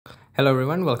Hello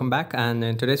everyone, welcome back, and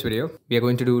in today's video we are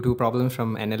going to do two problems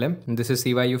from NLM. This is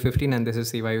CYU 15 and this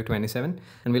is CYU 27,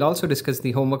 and we'll also discuss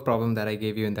the homework problem that I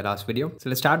gave you in the last video. So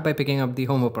let's start by picking up the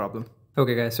homework problem.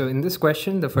 Okay guys, so in this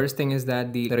question the first thing is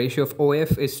that the ratio of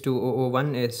OF is to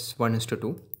OO1 is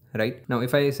 1:2, right? Now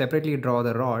if I separately draw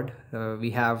the rod, we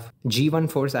have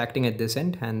G1 force acting at this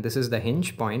end, and this is the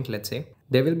hinge point. Let's say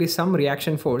there will be some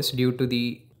reaction force due to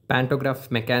the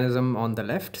pantograph mechanism on the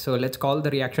left, so let's call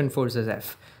the reaction force as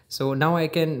F. So now I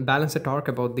can balance the torque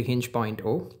about the hinge point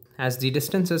O. As the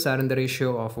distances are in the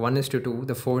ratio of 1:2,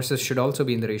 the forces should also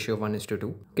be in the ratio of 1:2.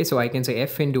 Okay, so I can say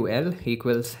F into L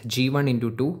equals G1 into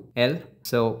 2L.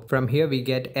 So from here we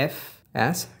get F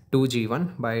as 2G1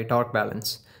 by torque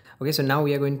balance. Okay, so now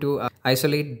we are going to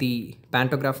isolate the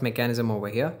pantograph mechanism over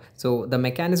here. So the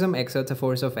mechanism exerts a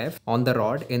force of F on the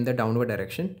rod in the downward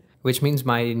direction, which means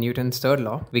by Newton's third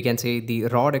law, we can say the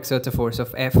rod exerts a force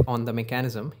of F on the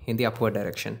mechanism in the upward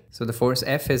direction. So the force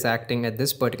F is acting at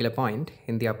this particular point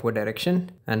in the upward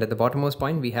direction, and at the bottommost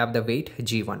point we have the weight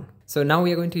G1. So now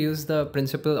we are going to use the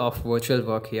principle of virtual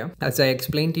work here. As I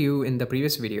explained to you in the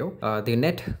previous video, the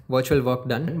net virtual work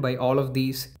done by all of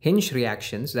these hinge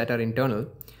reactions that are internal,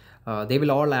 they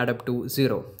will all add up to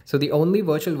 0. So the only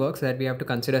virtual works that we have to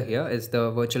consider here is the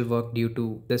virtual work due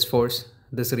to this force,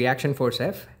 this reaction force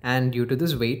F, and due to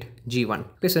this weight G1.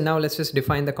 Okay, so now let's just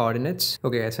define the coordinates.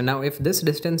 Okay, so now if this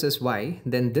distance is y,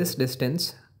 then this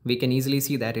distance, we can easily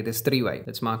see that it is 3y.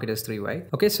 Let's mark it as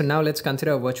 3y. Okay, so now let's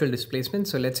consider a virtual displacement.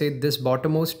 So let's say this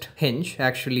bottommost hinge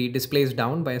actually displays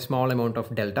down by a small amount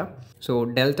of delta. So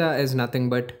delta is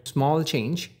nothing but small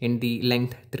change in the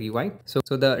length 3y.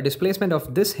 So the displacement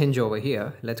of this hinge over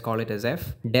here, let's call it as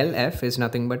F. Del F is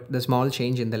nothing but the small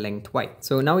change in the length y.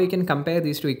 So now you can compare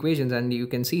these two equations and you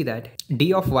can see that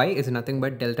d of y is nothing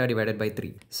but delta divided by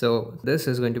 3. So this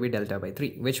is going to be delta by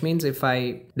 3, which means if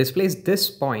I displace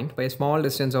this point by a small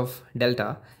distance of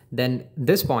delta, then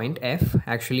this point F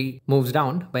actually moves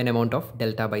down by an amount of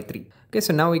delta by 3. Okay,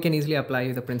 so now we can easily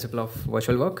apply the principle of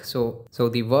virtual work. So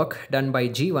the work done by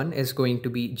G1 is going to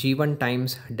be G1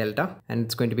 times delta, and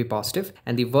it's going to be positive.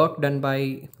 And the work done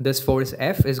by this force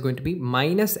F is going to be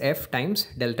minus F times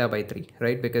delta by 3,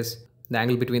 right? Because the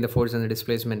angle between the force and the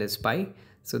displacement is pi.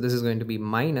 So this is going to be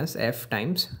minus F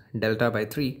times delta by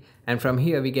 3. And from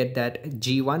here we get that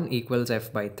G1 equals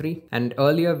F by 3. And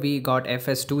earlier we got F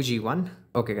as 2G1.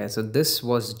 Okay guys, so this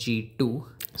was G2.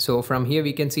 So from here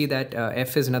we can see that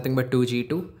F is nothing but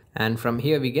 2G2. And from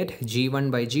here we get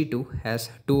G1 by G2 as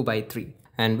 2 by 3.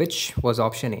 And which was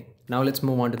option A. Now let's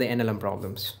move on to the NLM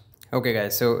problems. Okay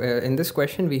guys, so in this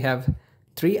question we have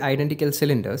 3 identical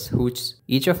cylinders whose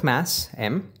each of mass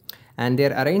m, and they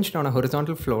are arranged on a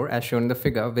horizontal floor as shown in the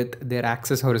figure with their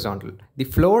axis horizontal. The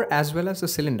floor as well as the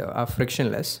cylinder are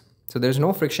frictionless, so there is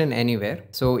no friction anywhere.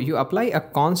 So you apply a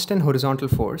constant horizontal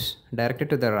force directed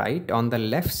to the right on the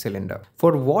left cylinder.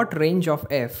 For what range of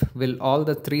F will all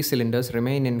the 3 cylinders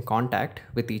remain in contact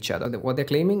with each other? What they're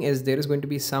claiming is there is going to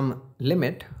be some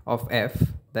limit of F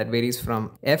that varies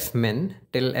from F min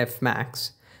till F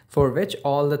max, for which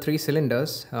all the 3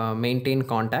 cylinders maintain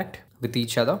contact with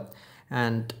each other,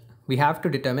 and we have to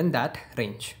determine that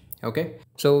range. Okay,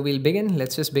 so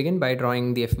let's just begin by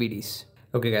drawing the FBDs.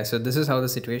 Okay guys, so this is how the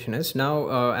situation is.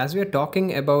 Now as we are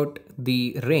talking about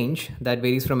the range that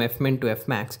varies from F min to F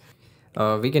max,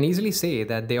 we can easily say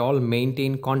that they all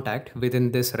maintain contact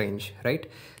within this range, right?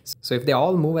 So if they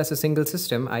all move as a single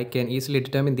system, I can easily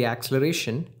determine the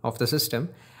acceleration of the system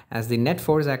as the net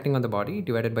force acting on the body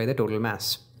divided by the total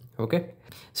mass. Okay,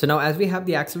 so now as we have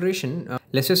the acceleration,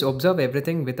 let's just observe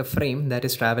everything with a frame that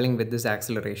is traveling with this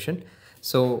acceleration.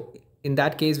 So in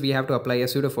that case we have to apply a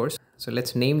pseudo force. So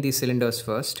let's name these cylinders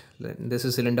first. This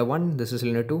is cylinder 1, this is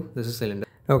cylinder 2, this is cylinder.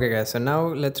 Okay guys, so now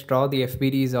let's draw the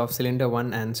FBDs of cylinder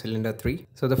 1 and cylinder 3.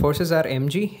 So the forces are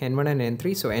mg, n1 and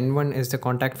n3. So n1 is the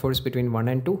contact force between 1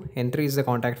 and 2, n3 is the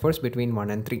contact force between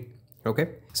 1 and 3. Okay,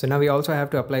 so now we also have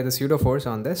to apply the pseudo force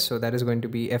on this. So that is going to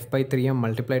be F by 3m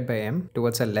multiplied by m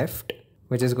towards the left,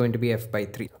 which is going to be F by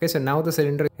 3. Okay, so now the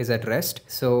cylinder is at rest.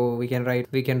 So we can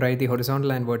write the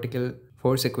horizontal and vertical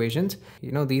force equations.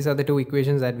 You know, these are the two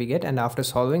equations that we get, and after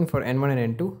solving for n1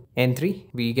 and n2, n3,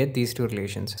 we get these two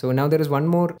relations. So now there is one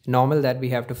more normal that we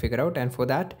have to figure out, and for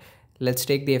that let's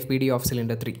take the FBD of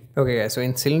cylinder 3. Okay guys, so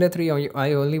in cylinder 3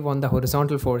 I only want the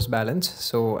horizontal force balance,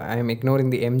 so I am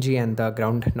ignoring the mg and the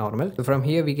ground normal. So from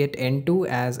here we get n2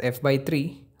 as F by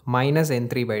 3 minus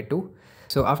n3 by 2.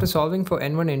 So after solving for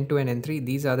n1, n2 and n3,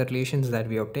 these are the relations that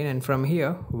we obtain, and from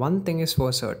here one thing is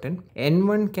for certain: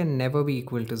 n1 can never be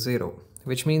equal to 0,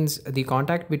 which means the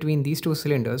contact between these two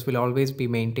cylinders will always be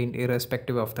maintained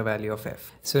irrespective of the value of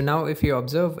F. So now if you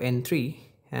observe n3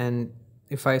 and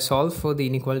if I solve for the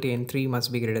inequality n3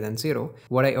 must be greater than 0,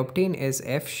 what I obtain is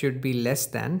f should be less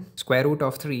than square root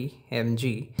of 3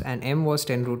 mg, and m was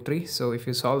 10 root 3. So if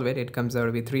you solve it, it comes out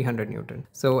to be 300 Newton.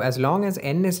 So as long as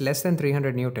n is less than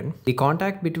 300 Newton, the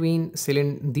contact between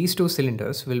these two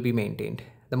cylinders will be maintained.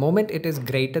 The moment it is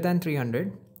greater than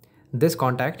 300, this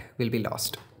contact will be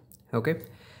lost. Okay.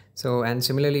 So, and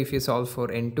similarly, if you solve for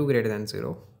n2 greater than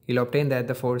 0, you'll obtain that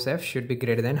the force F should be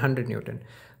greater than 100 Newton.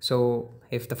 So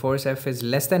if the force F is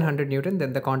less than 100 Newton,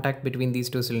 then the contact between these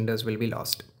two cylinders will be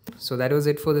lost. So that was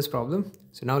it for this problem.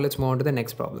 So now let's move on to the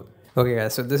next problem. Okay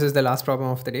guys, so this is the last problem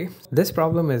of the day. This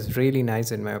problem is really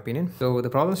nice in my opinion. So the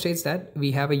problem states that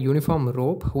we have a uniform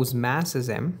rope whose mass is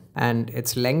m and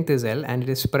its length is L, and it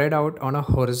is spread out on a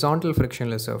horizontal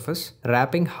frictionless surface,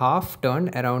 wrapping half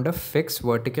turned around a fixed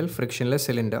vertical frictionless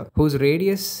cylinder whose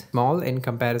radius small in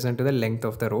comparison to the length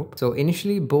of the rope. So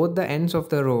initially both the ends of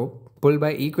the rope pulled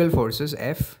by equal forces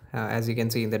F, as you can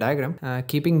see in the diagram,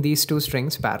 keeping these two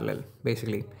strings parallel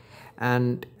basically.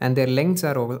 And their lengths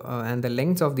are and the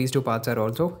lengths of these two parts are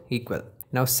also equal.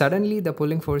 Now suddenly the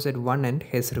pulling force at one end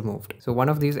is removed. So one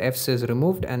of these F's is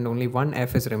removed and only one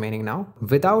F is remaining now,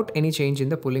 without any change in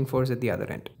the pulling force at the other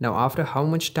end. Now after how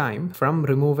much time from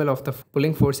removal of the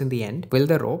pulling force in the end will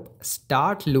the rope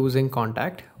start losing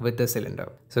contact with the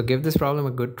cylinder? So give this problem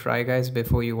a good try guys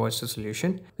before you watch the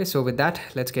solution. Okay, so with that,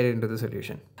 let's get into the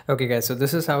solution. Okay guys, so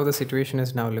this is how the situation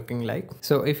is now looking like.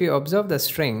 So if you observe the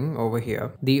string over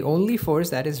here, the only force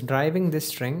that is driving this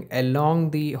string along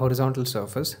the horizontal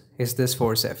surface is this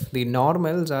force F. The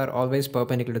normals are always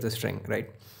perpendicular to the string, right?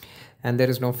 And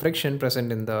there is no friction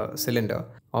present in the cylinder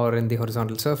or in the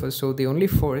horizontal surface. So the only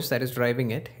force that is driving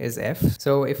it is F.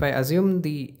 So if I assume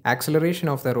the acceleration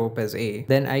of the rope as A,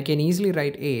 then I can easily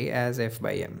write A as F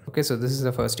by M. Okay, so this is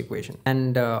the first equation.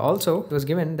 And also it was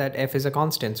given that F is a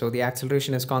constant. So the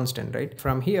acceleration is constant, right?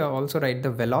 From here also write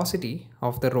the velocity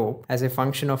of the rope as a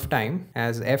function of time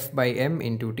as F by M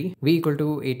into T, V equal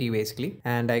to AT basically.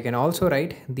 And I can also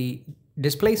write the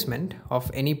displacement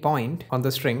of any point on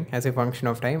the string as a function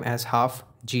of time as half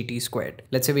gt squared.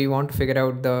 Let's say we want to figure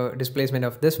out the displacement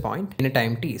of this point in a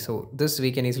time t. So this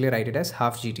we can easily write it as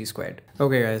half gt squared.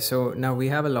 Okay guys, so now we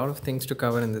have a lot of things to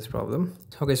cover in this problem.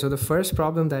 Okay, so the first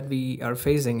problem that we are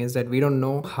facing is that we don't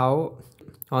know how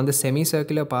on the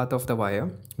semicircular path of the wire,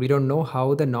 we don't know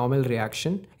how the normal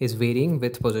reaction is varying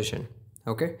with position.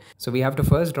 Okay, so we have to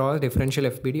first draw a differential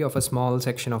FBD of a small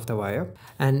section of the wire,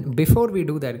 and before we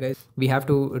do that guys, we have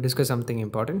to discuss something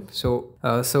important. So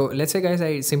let's say guys,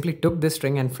 I simply took this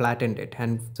string and flattened it,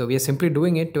 and so we are simply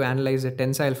doing it to analyze the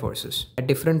tensile forces at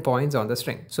different points on the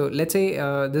string. So let's say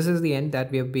this is the end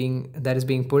that is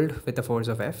being pulled with the force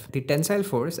of F. The tensile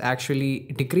force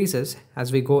actually decreases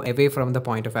as we go away from the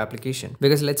point of application,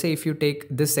 because let's say if you take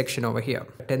this section over here,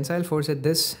 tensile force at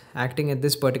this acting at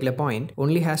this particular point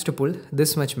only has to pull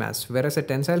this much mass, whereas a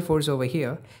tensile force over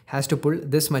here has to pull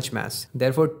this much mass.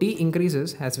 Therefore T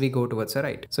increases as we go towards the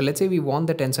right. So let's say we want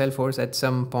the tensile force at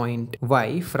some point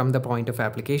Y from the point of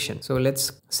application. So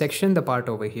let's section the part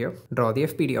over here, draw the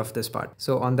FPD of this part.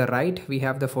 So on the right we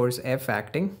have the force F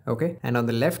acting, okay, and on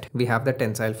the left we have the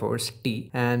tensile force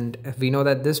T, and we know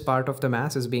that this part of the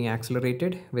mass is being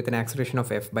accelerated with an acceleration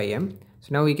of F by M. So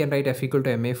now we can write F equal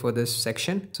to ma for this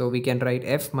section. So we can write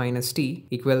F minus T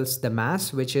equals the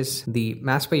mass, which is the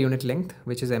mass per unit length,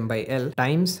 which is m by L,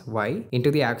 times y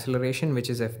into the acceleration, which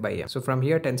is F by M. So from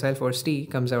here tensile force T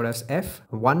comes out as F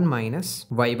 1 minus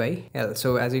y by L.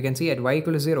 So as you can see, at y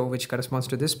equal to 0, which corresponds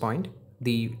to this point,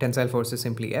 the tensile force is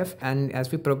simply F, and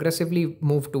as we progressively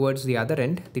move towards the other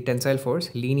end, the tensile force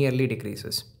linearly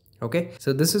decreases. Okay,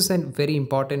 so this is a very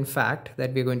important fact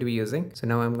that we're going to be using. So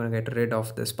now I'm going to get rid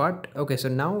of this part. Okay, so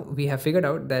now we have figured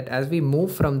out that as we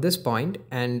move from this point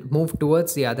and move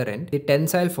towards the other end, the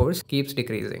tensile force keeps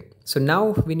decreasing. So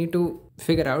now we need to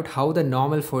figure out how the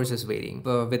normal force is varying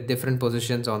with different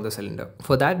positions on the cylinder.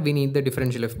 For that we need the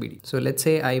differential FBD. So let's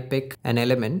say I pick an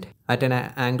element at an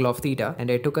angle of theta, and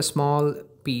I took a small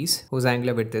piece whose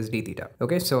angular width is d theta.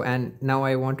 Okay, so and now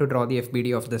I want to draw the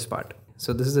FBD of this part.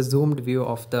 So this is a zoomed view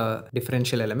of the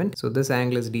differential element. So this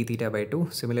angle is d theta by 2.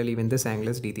 Similarly, even this angle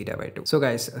is d theta by 2. So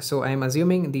guys, so I'm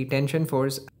assuming the tension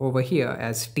force over here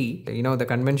as T. You know, the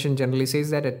convention generally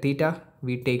says that at theta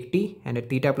we take T, and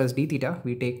at theta plus d theta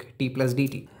we take T plus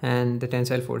dt. And the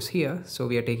tensile force here, so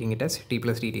we are taking it as T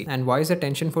plus dt. And why is the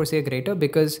tension force here greater?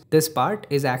 Because this part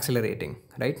is accelerating,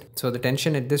 right? So the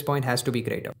tension at this point has to be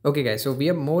greater. Okay guys, so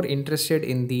we are more interested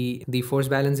in the force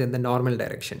balance in the normal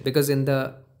direction, because in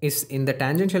the is in the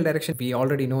tangential direction, we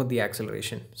already know the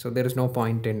acceleration. So there is no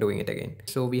point in doing it again.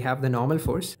 So we have the normal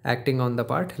force acting on the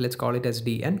part. Let's call it as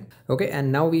dN. Okay,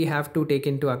 and now we have to take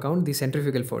into account the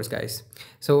centrifugal force, guys.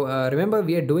 So remember,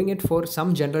 we are doing it for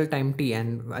some general time t,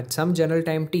 and at some general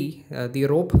time t, the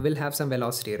rope will have some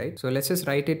velocity, right? So let's just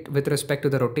write it with respect to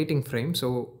the rotating frame.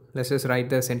 So let's just write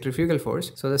the centrifugal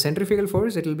force. So the centrifugal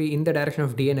force, it will be in the direction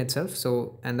of dN itself.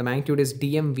 So, and the magnitude is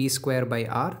dm v square by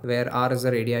r, where r is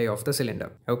the radii of the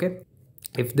cylinder. Okay.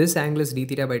 If this angle is d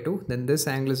theta by 2, then this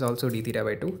angle is also d theta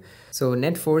by 2. So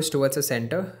net force towards the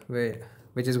center,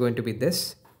 which is going to be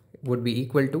this, would be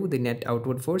equal to the net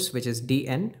outward force, which is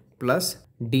dN plus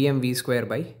dmv square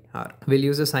by r. We'll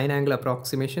use a sine angle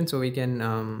approximation, so we can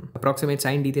approximate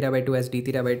sine d theta by 2 as d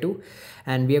theta by 2,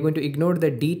 and we are going to ignore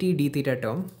the dt d theta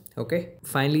term. Okay,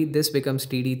 finally this becomes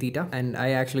td theta, and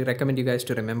I actually recommend you guys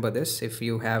to remember this. If we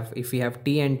have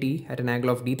t and t at an angle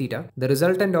of d theta, the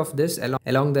resultant of this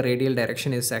along the radial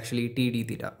direction is actually td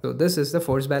theta. So this is the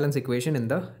force balance equation in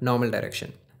the normal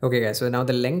direction. Okay guys, so now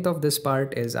the length of this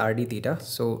part is rd theta.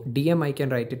 So dm, I can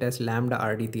write it as lambda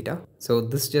rd theta. So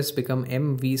this just become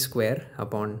mv square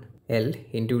upon L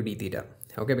into d theta.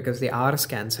 Okay, because the r's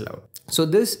cancel out. So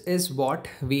this is what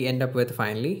we end up with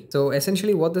finally. So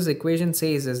essentially what this equation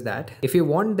says is that if you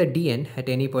want the dn at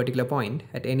any particular point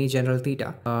at any general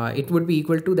theta, it would be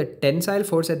equal to the tensile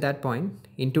force at that point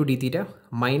into d theta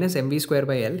minus mv square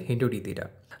by L into d theta.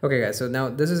 Okay guys, so now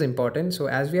this is important. So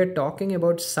as we are talking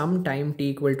about some time t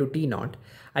equal to t naught,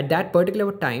 at that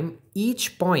particular time,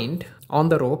 each point on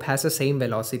the rope has the same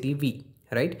velocity v.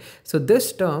 Right? So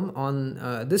this term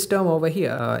over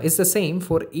here is the same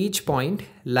for each point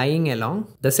lying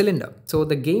along the cylinder. So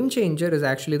the game changer is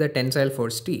actually the tensile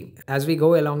force T. As we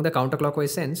go along the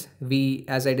counterclockwise sense,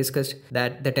 as I discussed,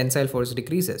 that the tensile force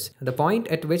decreases. The point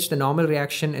at which the normal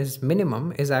reaction is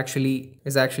minimum is actually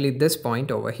this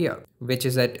point over here, which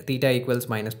is at theta equals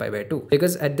minus pi by 2.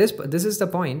 Because at this is the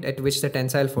point at which the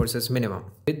tensile force is minimum.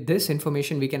 With this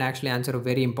information, we can actually answer a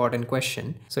very important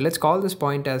question. So let's call this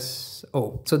point as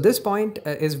O. So this point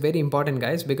is very important,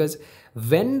 guys, because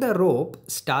when the rope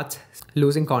starts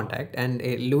losing contact, and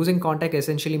losing contact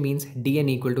essentially means dn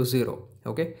equal to 0.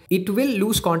 Okay, it will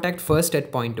lose contact first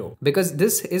at point O, because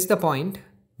this is the point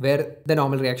where the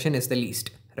normal reaction is the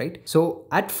least. Right? So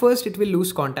at first it will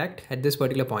lose contact at this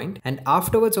particular point, and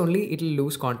afterwards only it will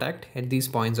lose contact at these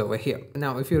points over here.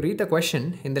 Now, if you read the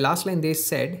question, in the last line they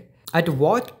said, at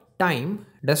what time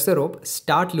does the rope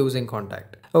start losing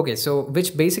contact? Okay, so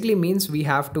which basically means we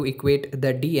have to equate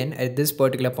the dn at this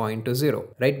particular point to 0,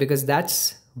 right? Because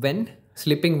that's when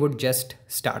slipping would just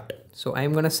start. So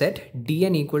I'm going to set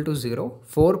dn equal to 0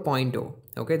 for point O.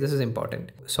 Okay, this is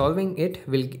important. Solving it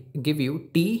will give you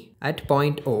t at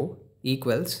point O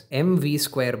equals mv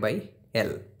square by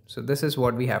L. So this is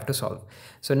what we have to solve.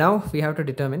 So now we have to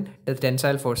determine the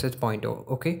tensile force at point O.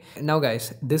 Okay. Now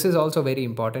guys, this is also very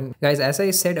important. Guys, as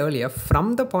I said earlier,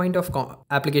 from the point of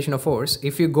application of force,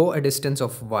 if you go a distance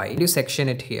of y, you section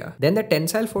it here, then the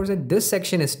tensile force at this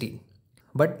section is T.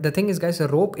 But the thing is, guys, the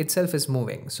rope itself is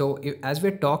moving. So as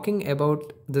we're talking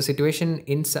about the situation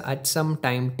at some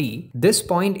time t, this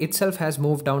point itself has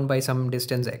moved down by some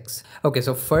distance x. Okay,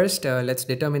 so first let's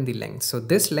determine the length. So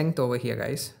this length over here,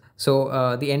 guys.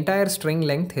 So the entire string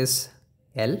length is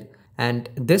L, and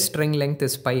this string length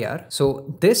is pi r.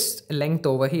 So this length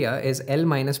over here is L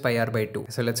minus pi r by 2.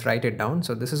 So let's write it down.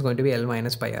 So this is going to be L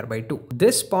minus pi r by 2.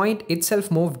 This point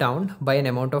itself moved down by an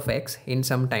amount of x in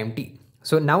some time t.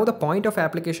 So now the point of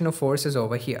application of force is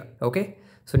over here. Okay.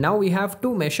 So now we have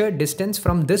to measure distance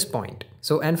from this point.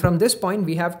 So, and from this point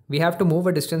we have to move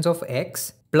a distance of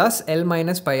x plus L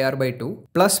minus pi r by 2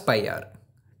 plus pi r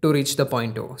to reach the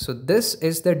point O. So this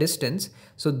is the distance.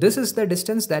 So this is the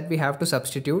distance that we have to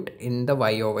substitute in the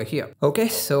y over here. Okay,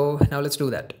 so now let's do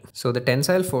that. So the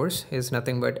tensile force is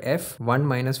nothing but F1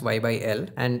 minus y by L,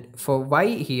 and for y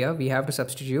here we have to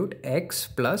substitute x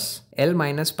plus L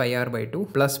minus pi r by 2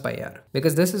 plus pi r,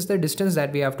 because this is the distance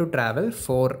that we have to travel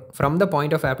from the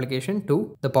point of application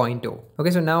to the point O.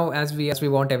 Okay, so now as we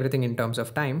want everything in terms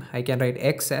of time, I can write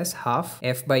x as half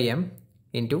F by m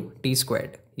into t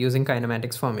squared using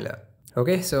kinematics formula.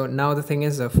 Okay, so now the thing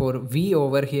is for v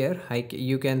over here,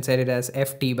 you can set it as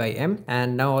ft by m,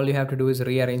 and now all you have to do is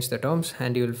rearrange the terms,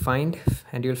 and you'll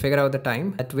figure out the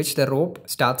time at which the rope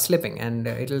starts slipping, and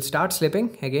it'll start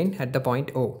slipping again at the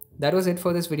point O. That was it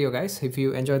for this video, guys. If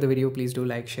you enjoyed the video, please do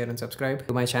like, share and subscribe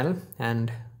to my channel,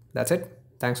 and that's it.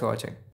 Thanks for watching.